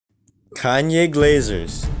Kanye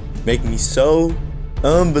Glazers make me so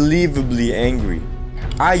unbelievably angry.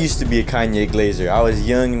 I used to be a Kanye Glazer. I was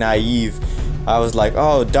young, naive. I was like,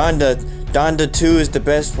 oh, Donda 2 is the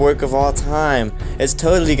best work of all time. It's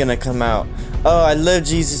totally gonna come out. Oh, I love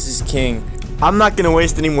Jesus is King. I'm not gonna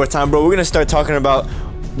waste any more time, bro. We're gonna start talking about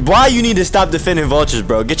why you need to stop defending Vultures,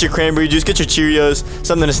 bro. Get your cranberry juice, get your Cheerios,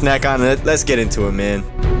 something to snack on. Let's get into it, man.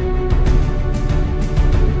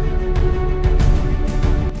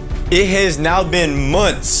 It has now been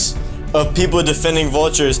months of people defending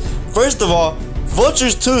Vultures. First of all,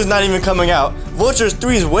 Vultures 2 is not even coming out. Vultures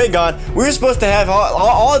 3 is way gone. We were supposed to have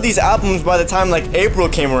all of these albums by the time like April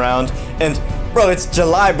came around. And bro, it's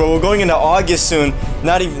July, bro. We're going into August soon.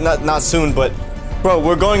 Not soon, but bro,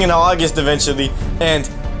 we're going into August eventually. And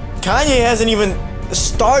Kanye hasn't even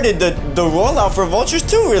started the rollout for Vultures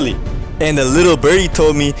 2 really. And a little birdie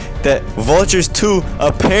told me that Vultures 2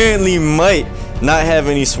 apparently might not have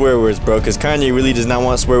any swear words, bro, because Kanye really does not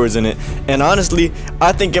want swear words in it. And honestly,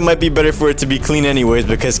 I think it might be better for it to be clean anyways,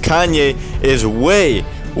 because Kanye is way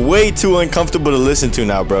too uncomfortable to listen to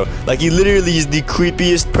now, bro. Like, he literally is the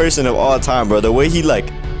creepiest person of all time, bro. The way he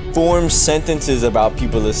like forms sentences about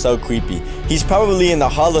people is so creepy. He's probably in the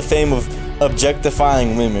Hall of Fame of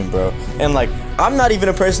objectifying women, bro. And like, I'm not even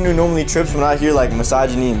a person who normally trips when I hear like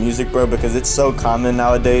misogyny in music, bro, because it's so common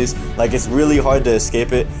nowadays. Like, it's really hard to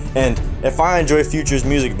escape it. And if I enjoy Future's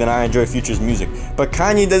music, then I enjoy Future's music. But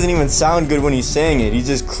Kanye doesn't even sound good when he's saying it. He's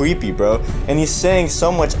just creepy, bro. And he's saying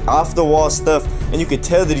so much off-the-wall stuff, and you could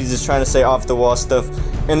tell that he's just trying to say off-the-wall stuff.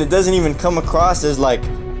 And it doesn't even come across as like,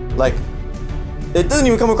 it doesn't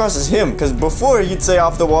even come across as him. Because before, he'd say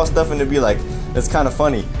off-the-wall stuff, and it'd be like, it's kind of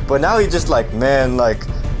funny. But now he's just like, man, like,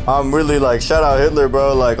 I'm really like, shout out Hitler,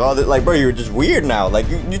 bro. Like, all that, like, bro, you're just weird now. Like,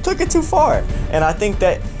 you took it too far. And I think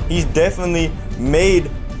that he's definitely made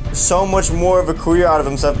so much more of a career out of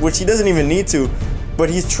himself, which he doesn't even need to, but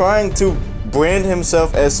he's trying to brand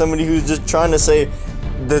himself as somebody who's just trying to say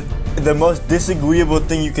the most disagreeable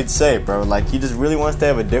thing you could say, bro. Like, he just really wants to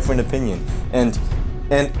have a different opinion, and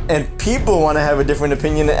people want to have a different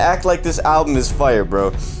opinion and act like this album is fire,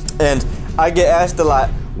 bro. And I get asked a lot,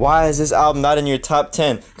 why is this album not in your top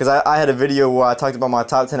 10? Because I had a video where I talked about my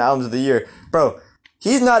top 10 albums of the year, bro.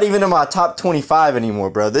 He's not even in my top 25 anymore,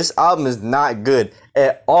 bro. This album is not good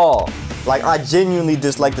at all. Like, I genuinely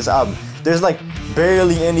dislike this album. There's like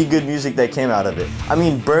barely any good music that came out of it. I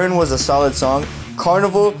mean, Burn was a solid song.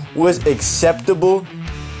 Carnival was acceptable.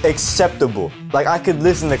 Like, I could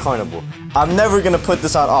listen to Carnival. I'm never gonna put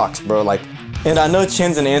this on Aux, bro. Like, and I know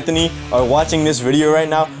Chins and Anthony are watching this video right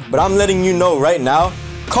now, but I'm letting you know right now,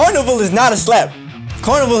 Carnival is not a slap.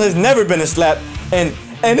 Carnival has never been a slap, and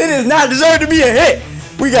it is not deserved to be a hit.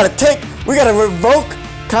 We gotta revoke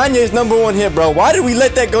Kanye's #1 hit, bro. Why did we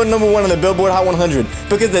let that go #1 on the Billboard Hot 100?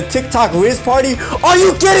 Because the TikTok Riz party? Are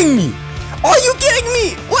you kidding me? Are you kidding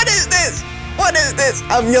me? What is this? What is this?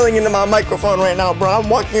 I'm yelling into my microphone right now, bro.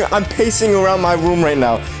 I'm pacing around my room right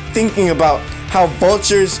now, thinking about how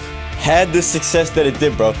Vultures had the success that it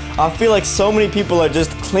did, bro. I feel like so many people are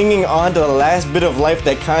just clinging on to the last bit of life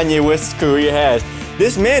that Kanye West's career has.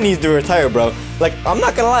 This man needs to retire, bro. Like, I'm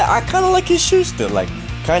not gonna lie, I kinda like his shoes still. Like,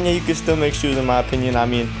 Kanye, you can still make shoes in my opinion. I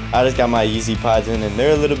mean, I just got my Yeezy Pods in, and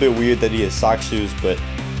they're a little bit weird that he has sock shoes, but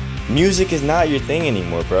music is not your thing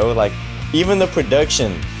anymore, bro. Like, even the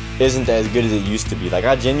production isn't as good as it used to be. Like,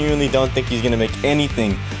 I genuinely don't think he's gonna make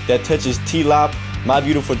anything that touches T-Lop, My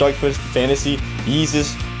Beautiful Dark Twisted Fantasy,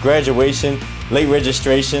 Yeezus, Graduation, Late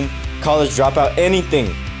Registration, College Dropout,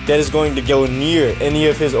 anything that is going to go near any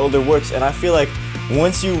of his older works. And I feel like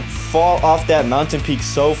once you fall off that mountain peak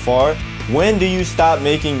so far, when do you stop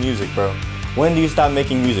making music, bro? When do you stop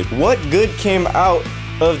making music? What good came out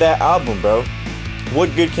of that album, bro?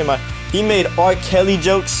 What good came out? He made R. Kelly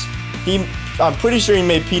jokes. I'm pretty sure he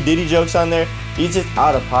made P. Diddy jokes on there. He's just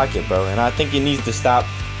out of pocket, bro. And I think it needs to stop.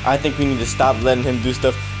 I think we need to stop letting him do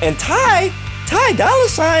stuff. And Ty Dolla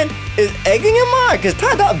 $ign is egging him on, because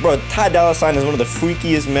Ty Dolla $ign is one of the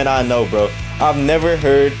freakiest men I know, bro. I've never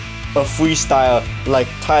heard a freestyle like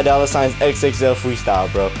Ty Dolla $ign's XXL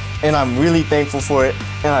freestyle, bro. And I'm really thankful for it,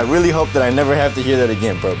 and I really hope that I never have to hear that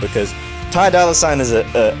again, bro, because Ty Dolla $ign is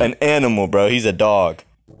an animal, bro. He's a dog.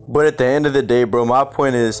 But at the end of the day, bro, my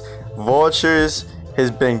point is, Vultures has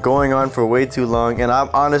been going on for way too long, and I'm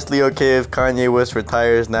honestly okay if Kanye West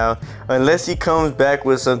retires now, unless he comes back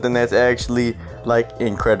with something that's actually like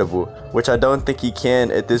incredible, which I don't think he can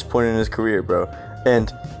at this point in his career, bro. And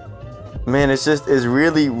man, it's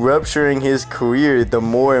really rupturing his career the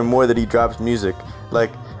more and more that he drops music.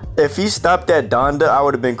 Like, if he stopped at Donda, I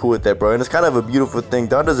would have been cool with that, bro. And it's kind of a beautiful thing.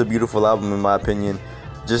 Donda's a beautiful album in my opinion.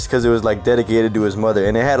 just because it was like dedicated to his mother,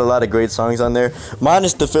 and it had a lot of great songs on there,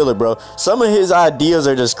 minus the filler, bro. Some of his ideas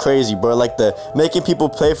are just crazy, bro, like the making people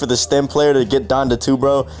play for the stem player to get Donda 2,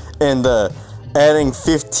 bro, and the adding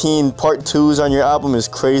 15 part 2s on your album is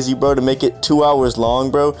crazy, bro, to make it 2 hours long,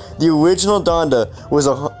 bro. The original Donda was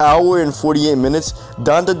an hour and 48 minutes.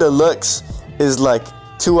 Donda Deluxe is like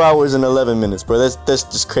 2 hours and 11 minutes, bro. That's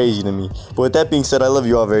just crazy to me. But with that being said, I love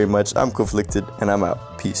you all very much. I'm conflicted, and I'm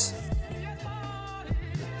out. Peace.